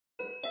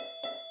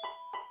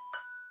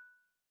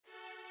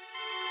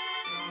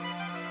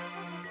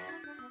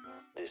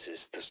This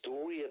is the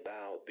story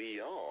about the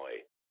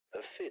eye,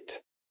 a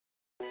fit.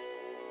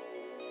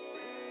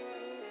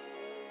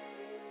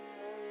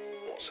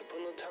 Once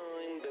upon a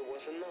time there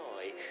was an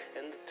eye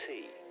and a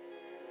tea.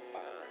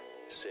 Ah,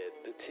 said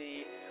the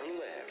tea and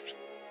left.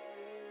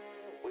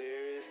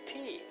 Where is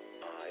tea?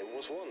 I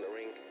was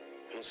wondering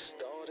and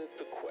started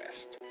the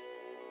quest.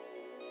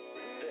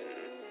 Then,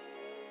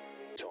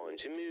 time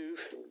to move.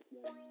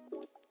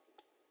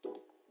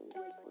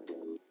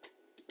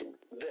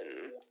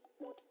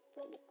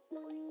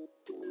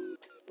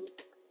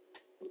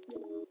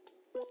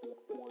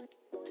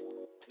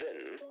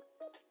 Then,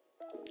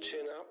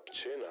 chin up,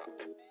 chin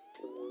up.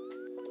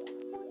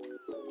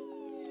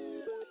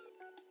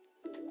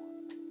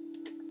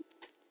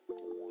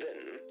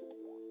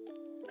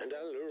 And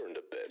I learned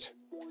a bit.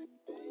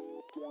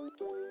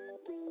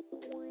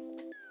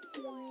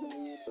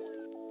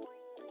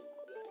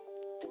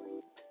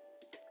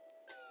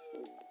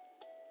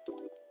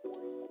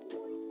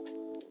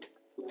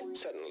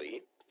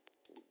 Suddenly,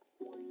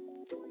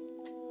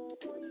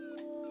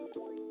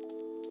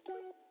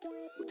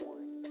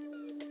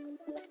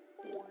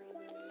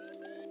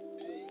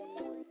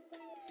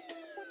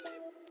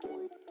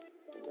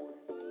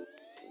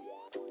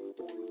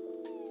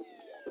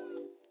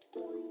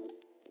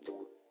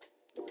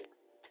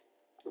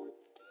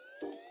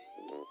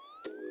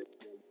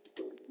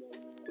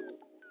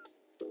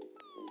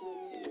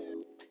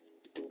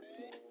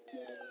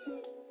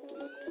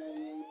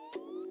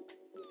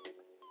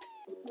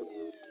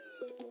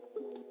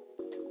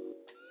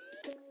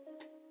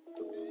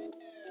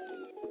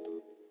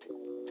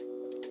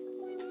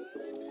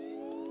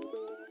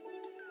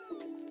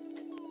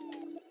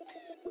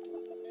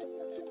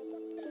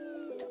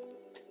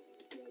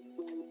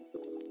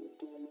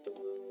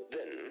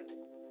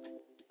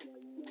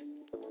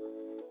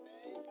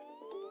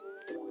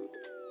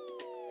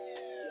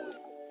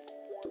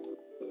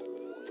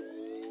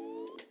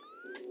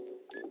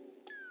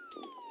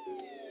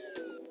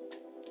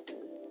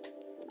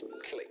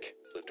 click,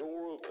 the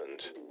door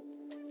opened.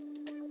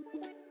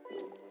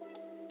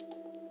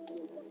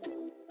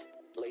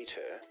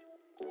 Later,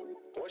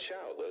 watch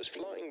out, those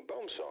flying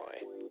bumps are.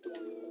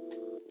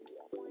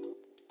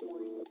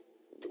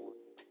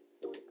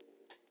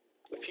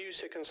 A few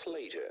seconds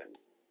later,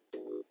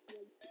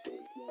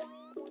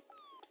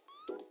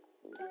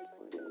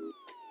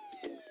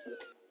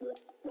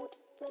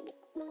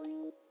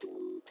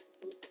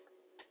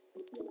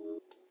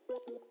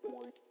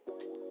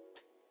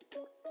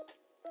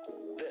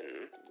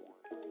 then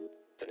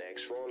the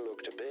next one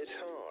looked a bit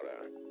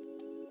harder.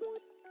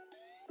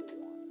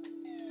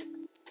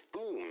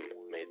 Boom,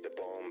 made the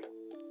bomb.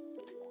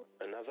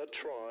 Another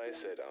try,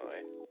 said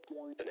I.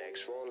 The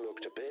next one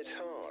looked a bit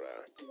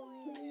harder.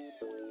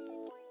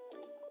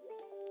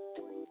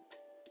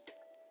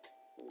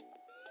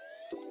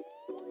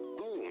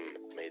 Boom,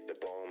 made the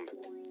bomb.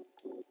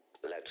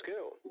 Let's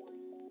go.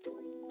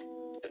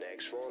 The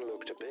next one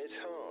looked a bit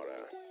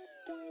harder.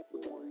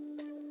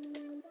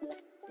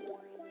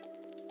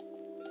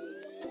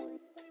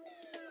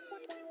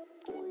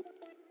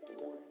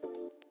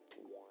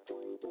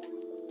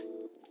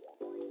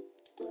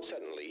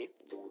 Suddenly,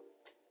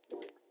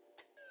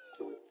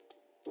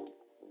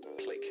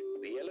 click,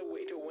 the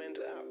elevator went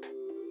up.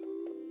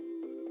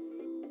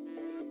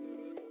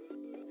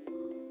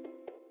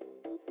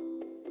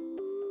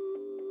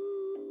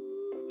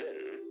 Then,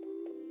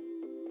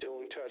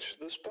 don't touch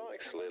the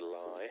spikes, little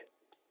eye.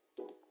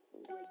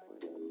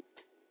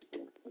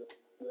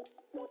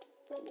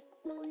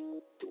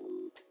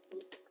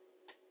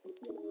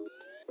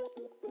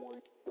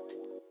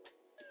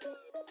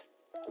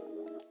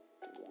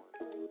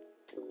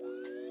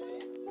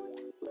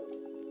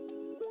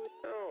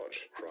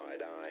 Ouch,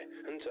 cried I,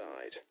 and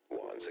died,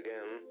 once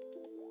again.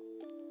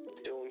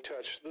 Don't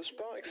touch the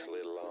spikes,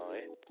 little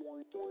eye.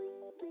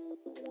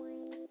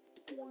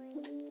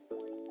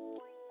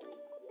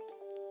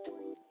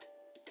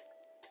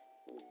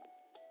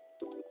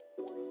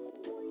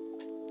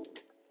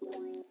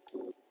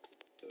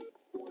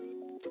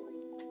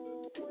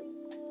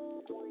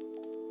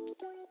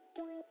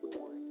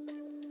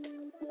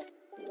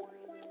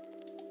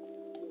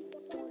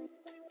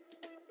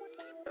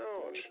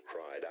 Ouch,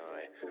 cried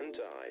I, and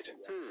died.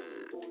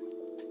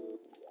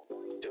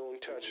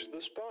 Don't touch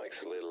the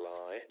spikes, little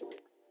eye.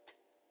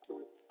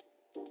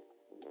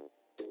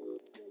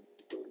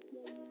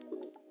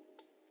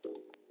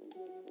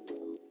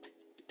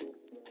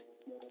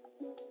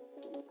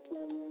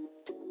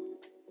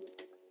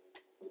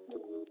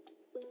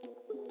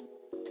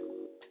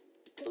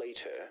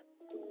 Later,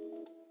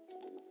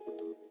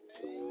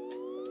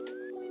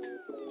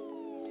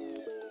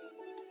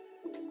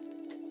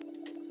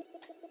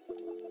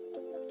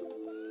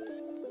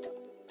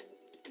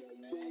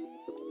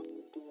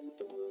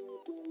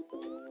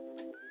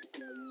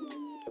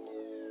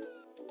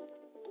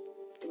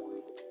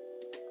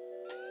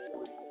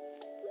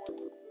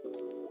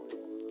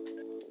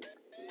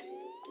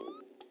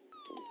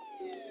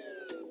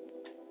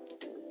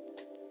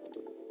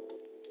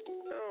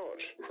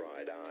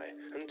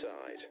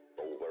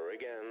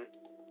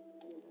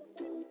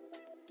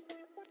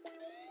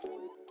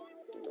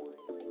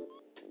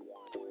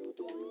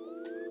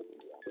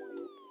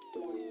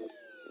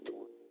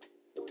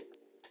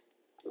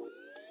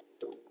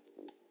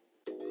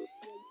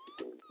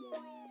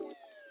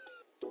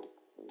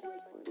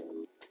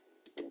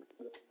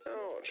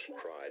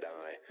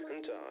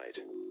 and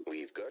died.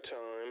 We've got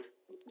time.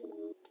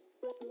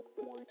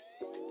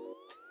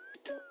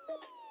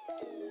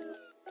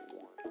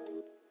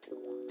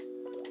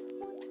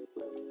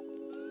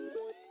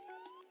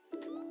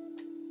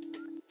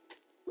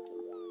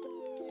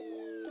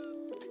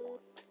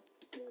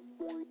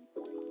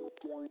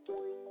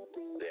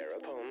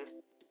 Thereupon,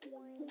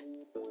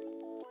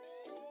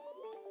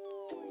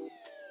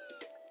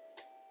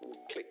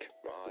 click,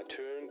 I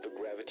turned the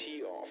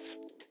gravity off.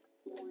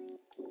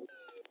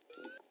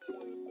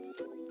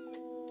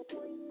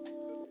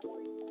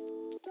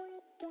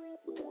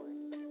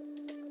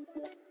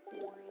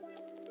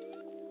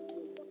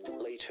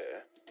 Later,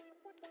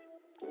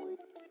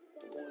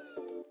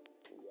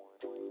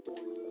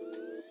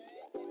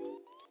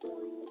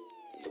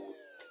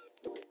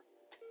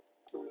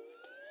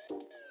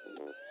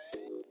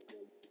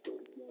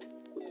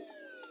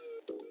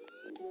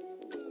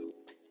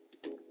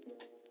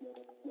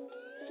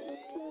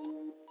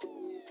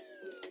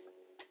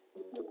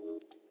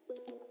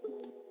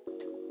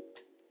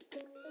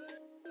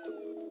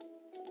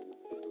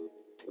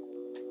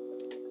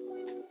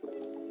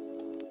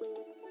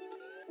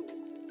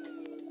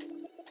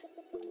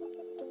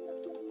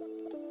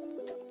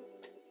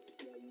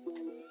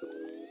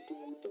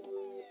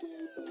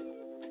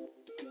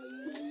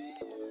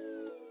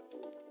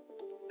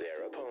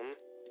 thereupon,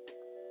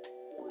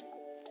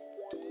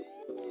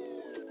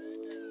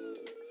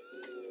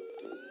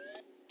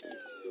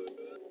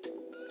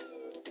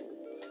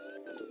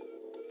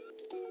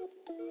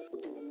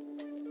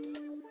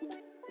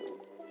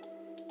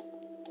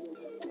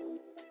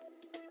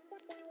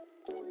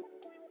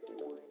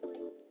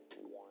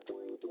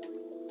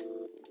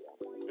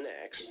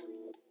 next,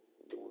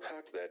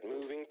 hack that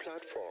moving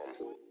platform.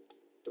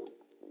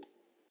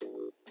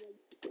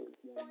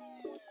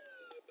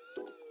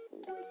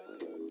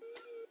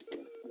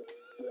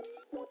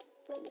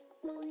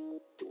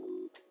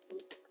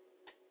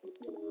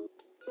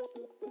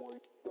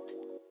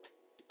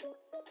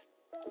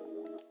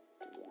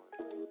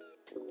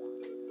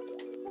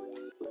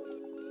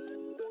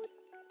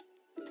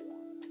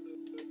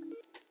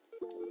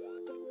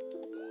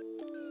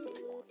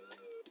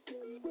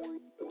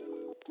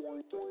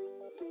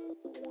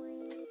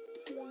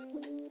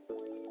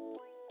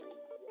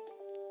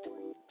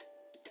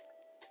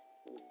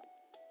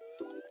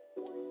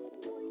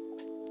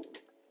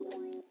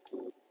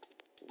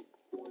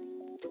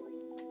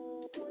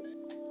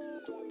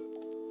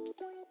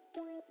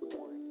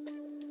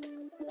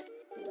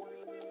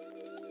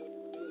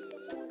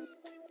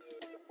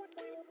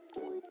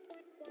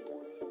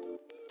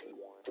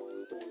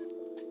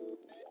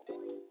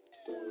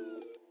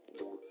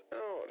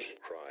 Ouch,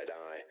 cried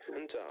I,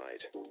 and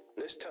died.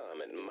 This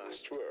time it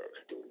must work.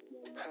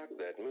 Hack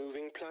that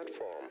moving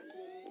platform.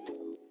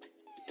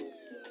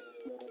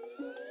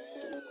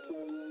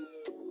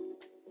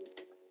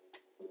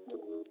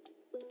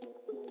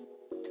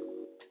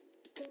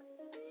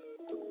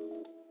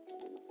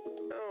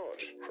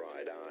 Ouch,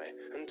 cried I,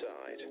 and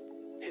died.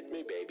 Hit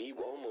me, baby,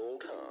 one more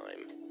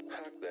time.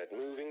 Hack that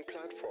moving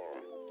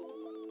platform.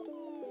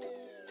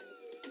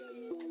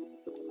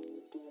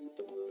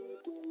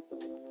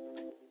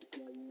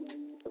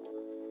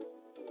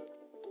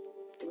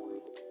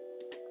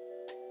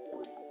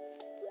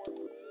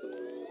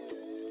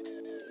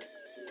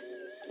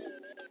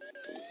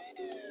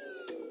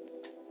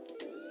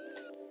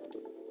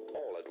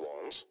 All at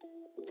once.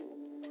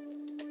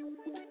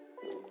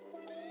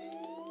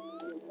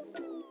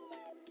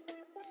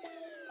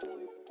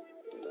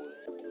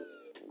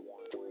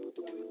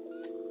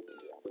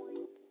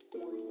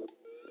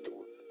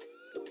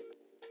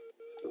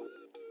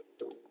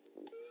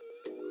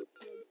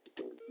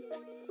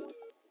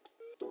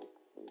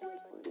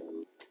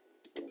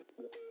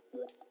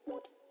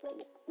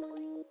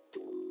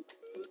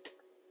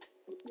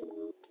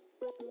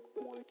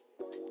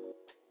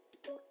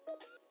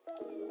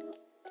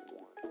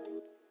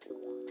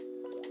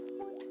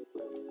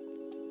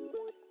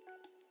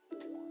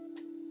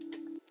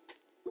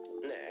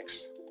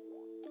 Next,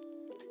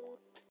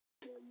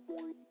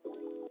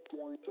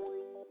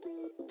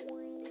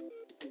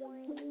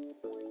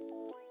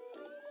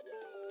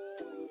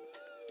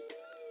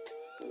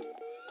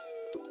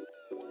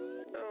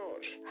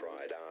 ouch,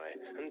 cried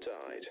I, and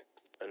died.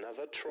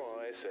 Another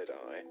try, said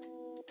I.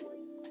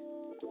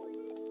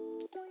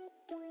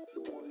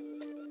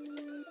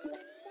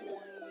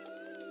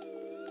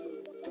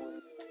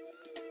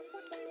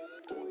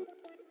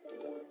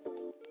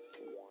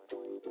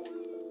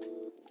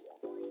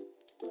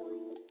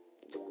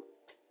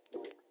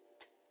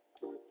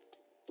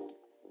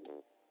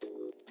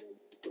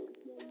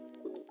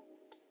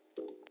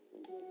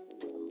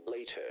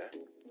 Later,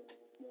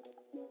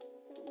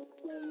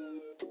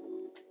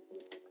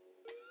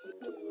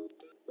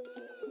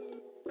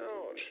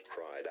 ouch,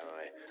 cried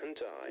I, and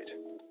died.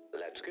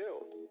 Let's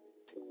go.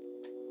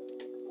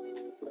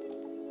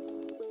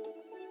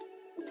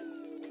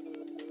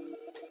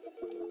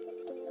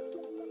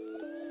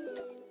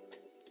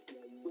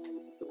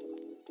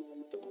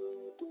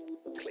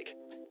 Click.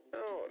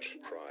 Ouch,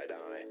 cried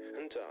I,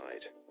 and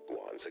died.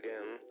 Once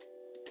again.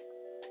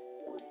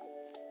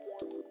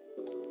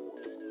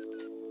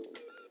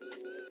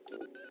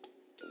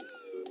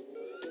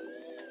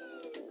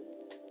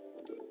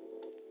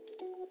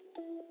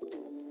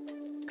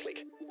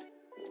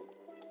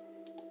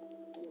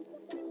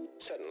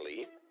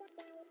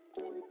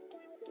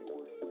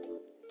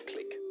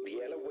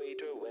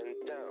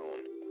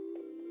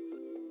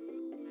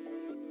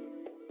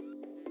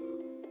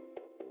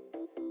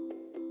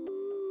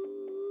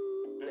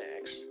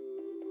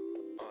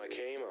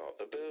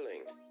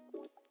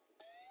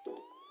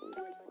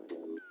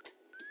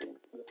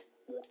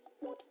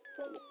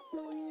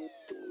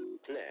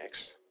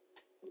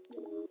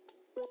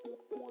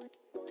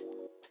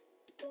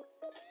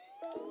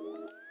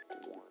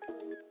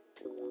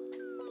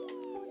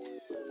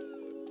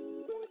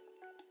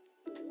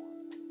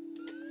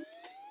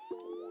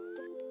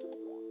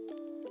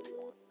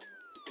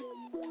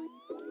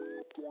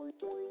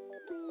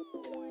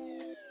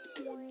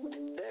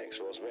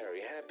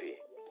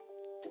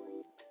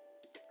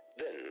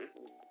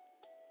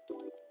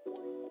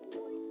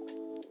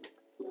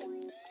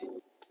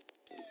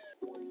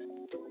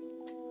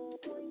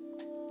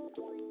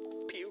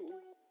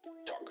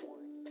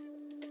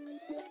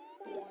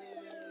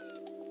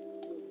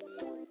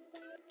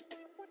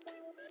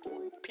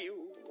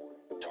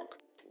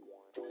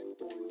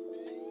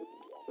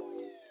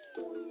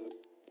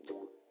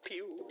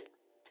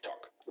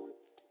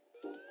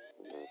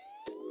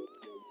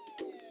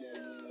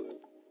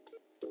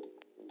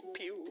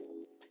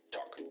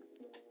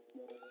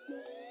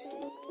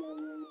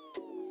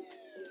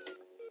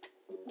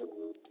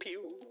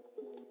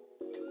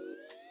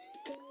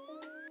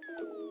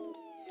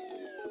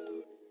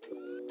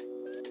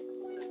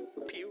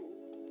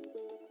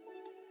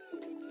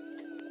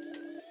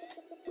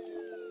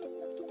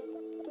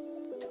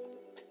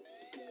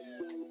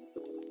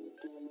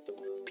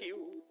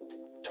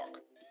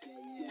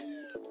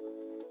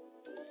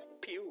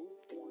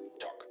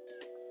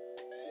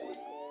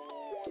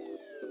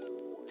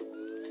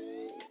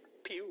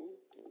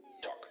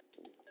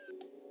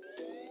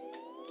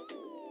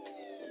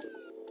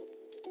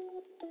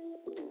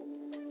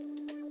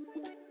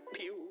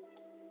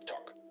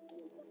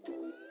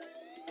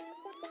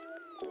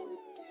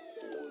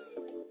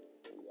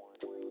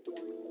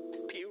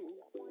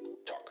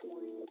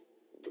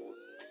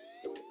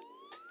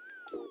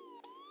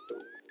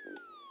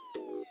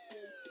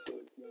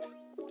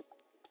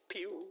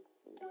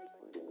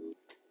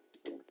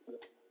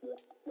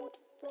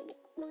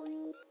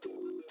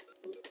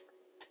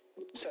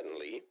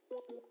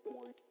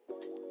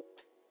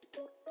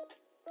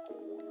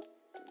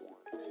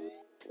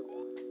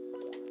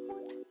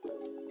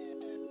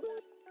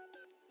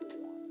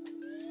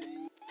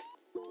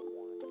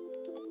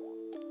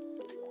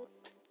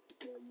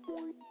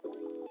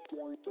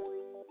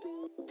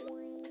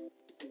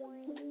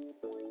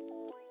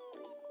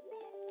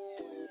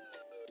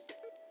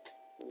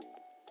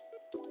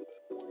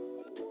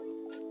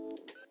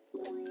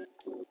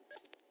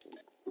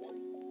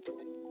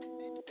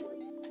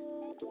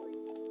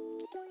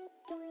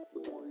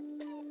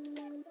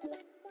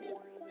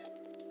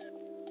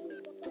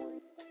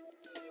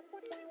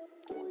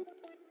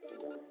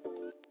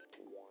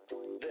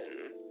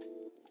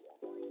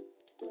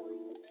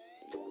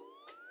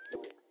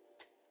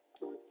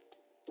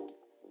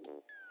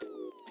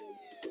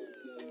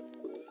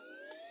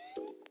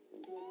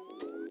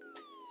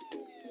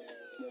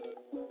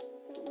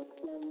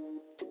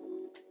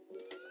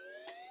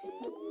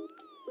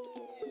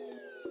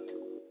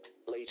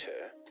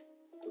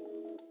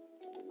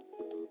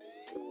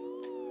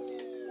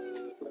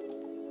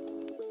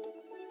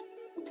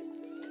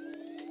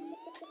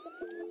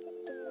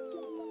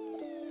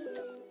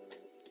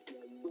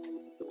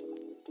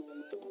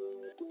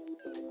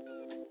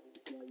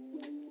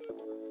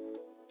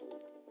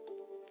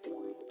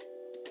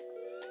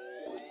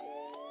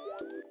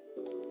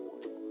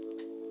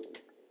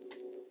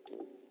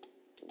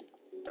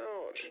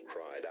 Ouch,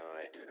 cried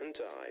I, and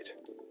died.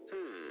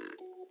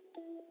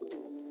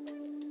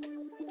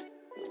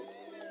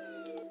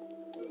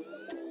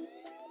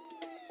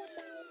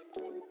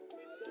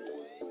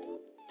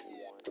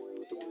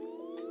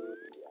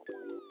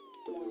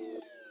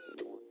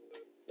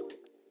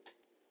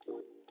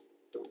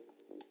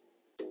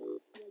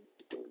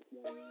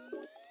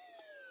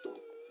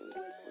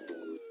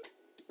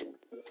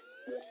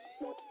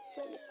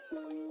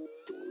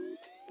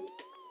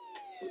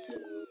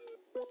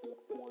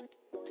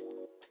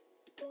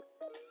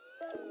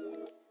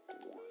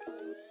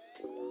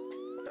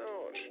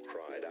 Ouch,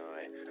 cried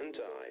I, and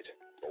died.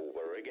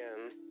 Over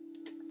again.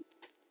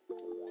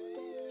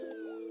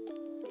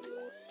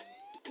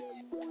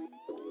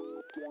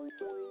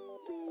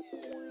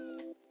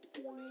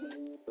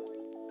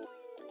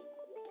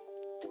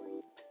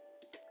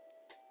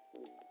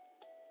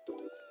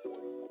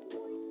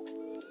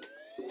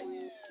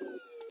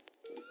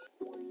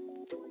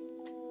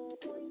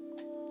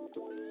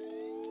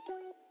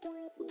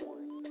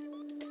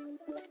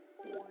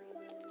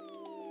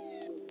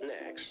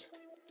 Next.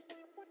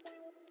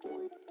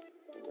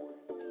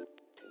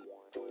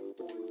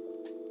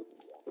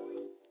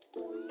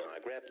 I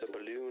grabbed the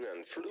balloon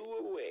and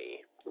flew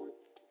away.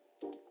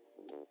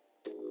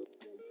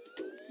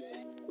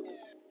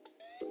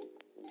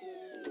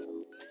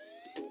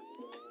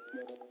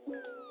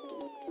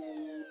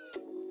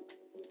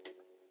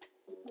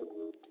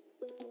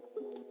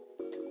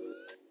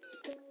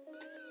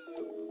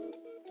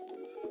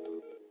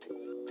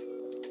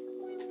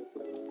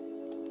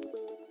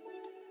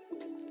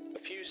 A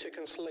few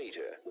seconds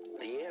later,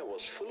 the air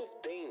was full of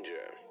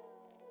danger.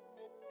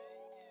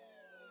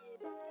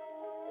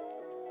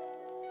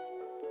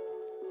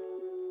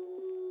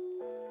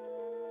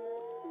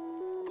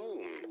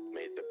 Boom,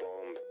 made the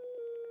bomb.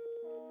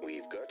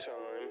 We've got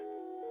time.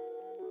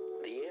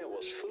 The air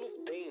was full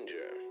of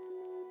danger.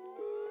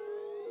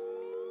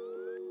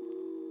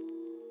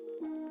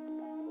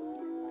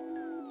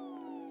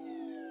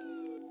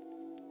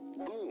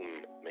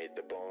 Boom, made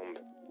the bomb.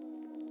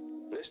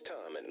 This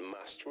time it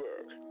must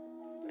work.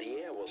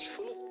 The air was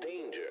full of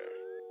danger.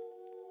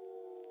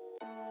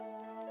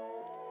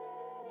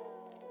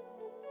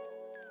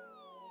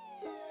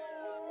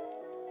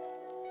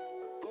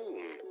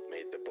 Boom,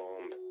 made the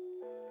bomb.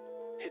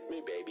 Hit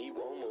me, baby,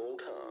 one more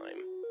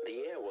time.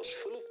 The air was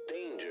full of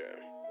danger.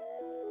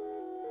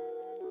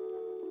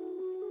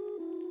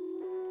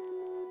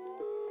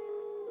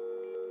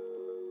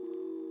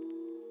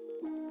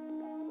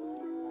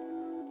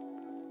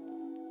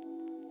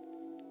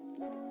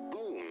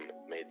 Boom,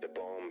 made the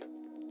bomb.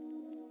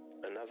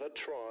 Another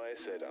try,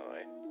 said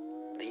I.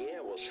 The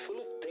air was full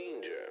of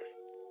danger.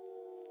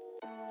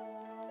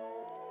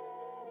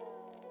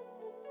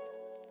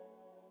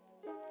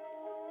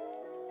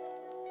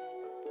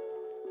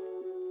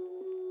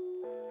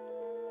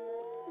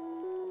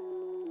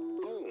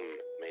 Boom,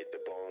 made the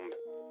bomb.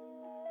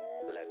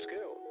 Let's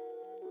go.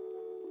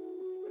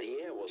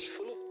 The air was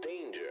full of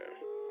danger.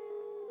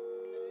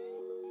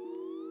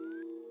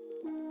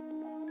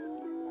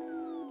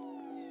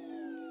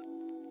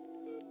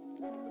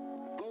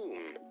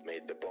 Boom,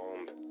 made the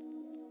bomb.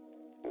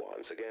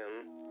 Once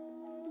again.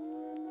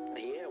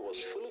 The air was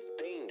full of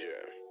danger.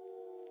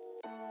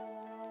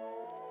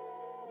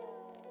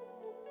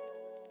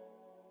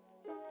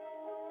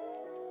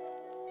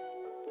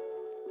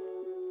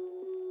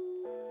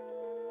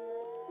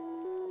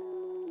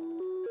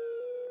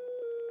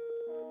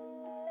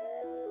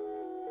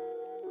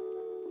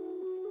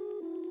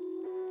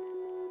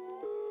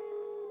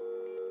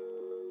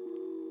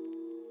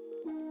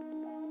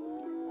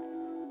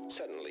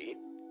 Suddenly,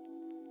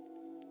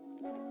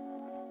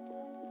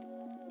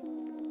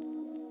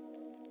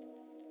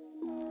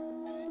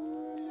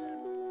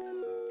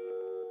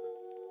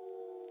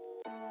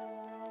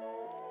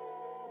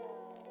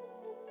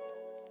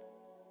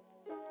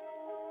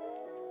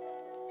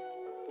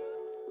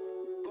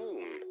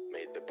 boom,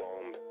 made the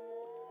bomb.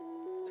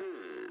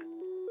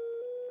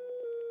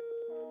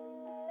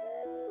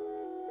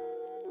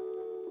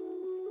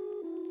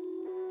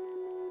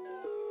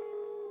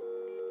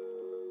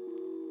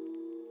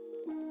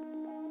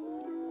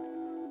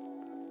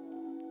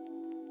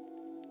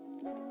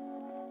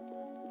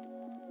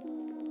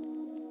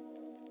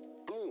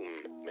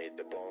 Boom, made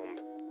the bomb.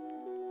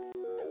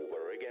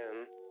 Over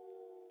again.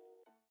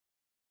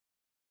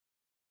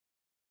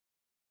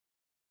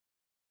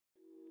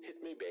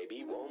 Hit me,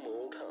 baby, one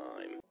more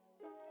time.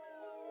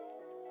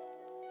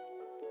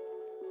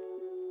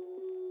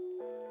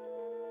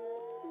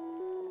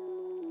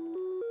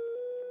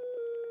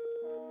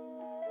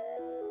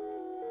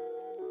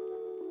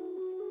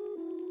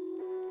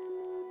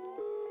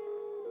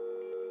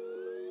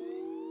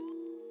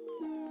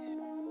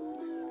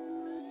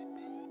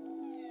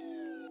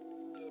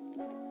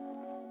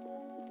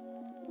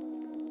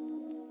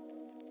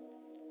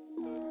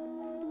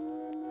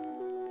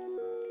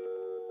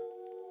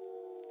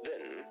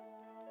 Then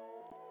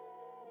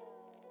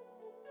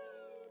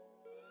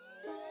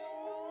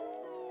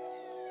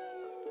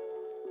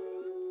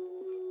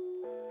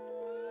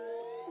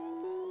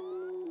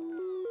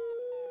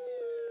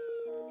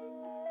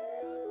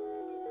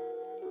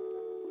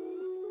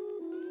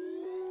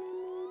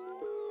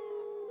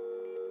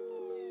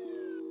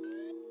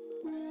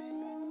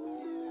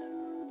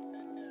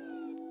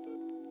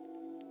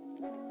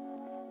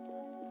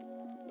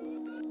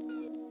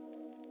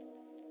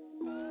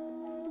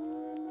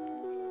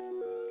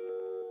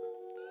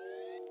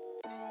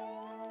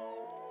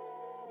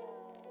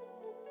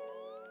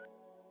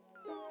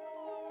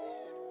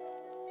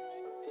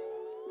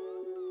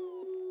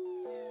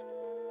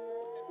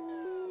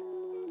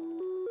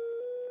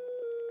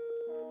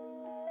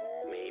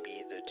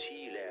The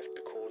T left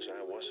because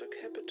I was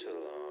a capital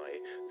I,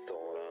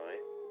 thought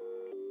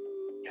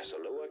I. As a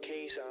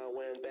lowercase I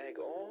went back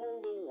all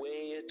the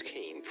way it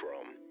came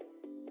from.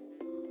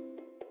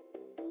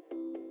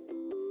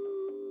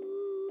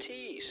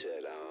 T,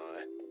 said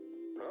I.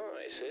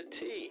 I said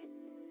T.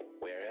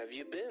 Where have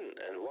you been,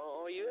 and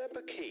why are you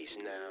uppercase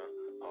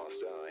now?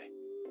 Asked I.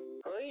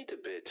 I ate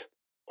a bit,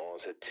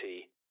 answered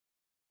T.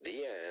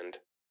 The end.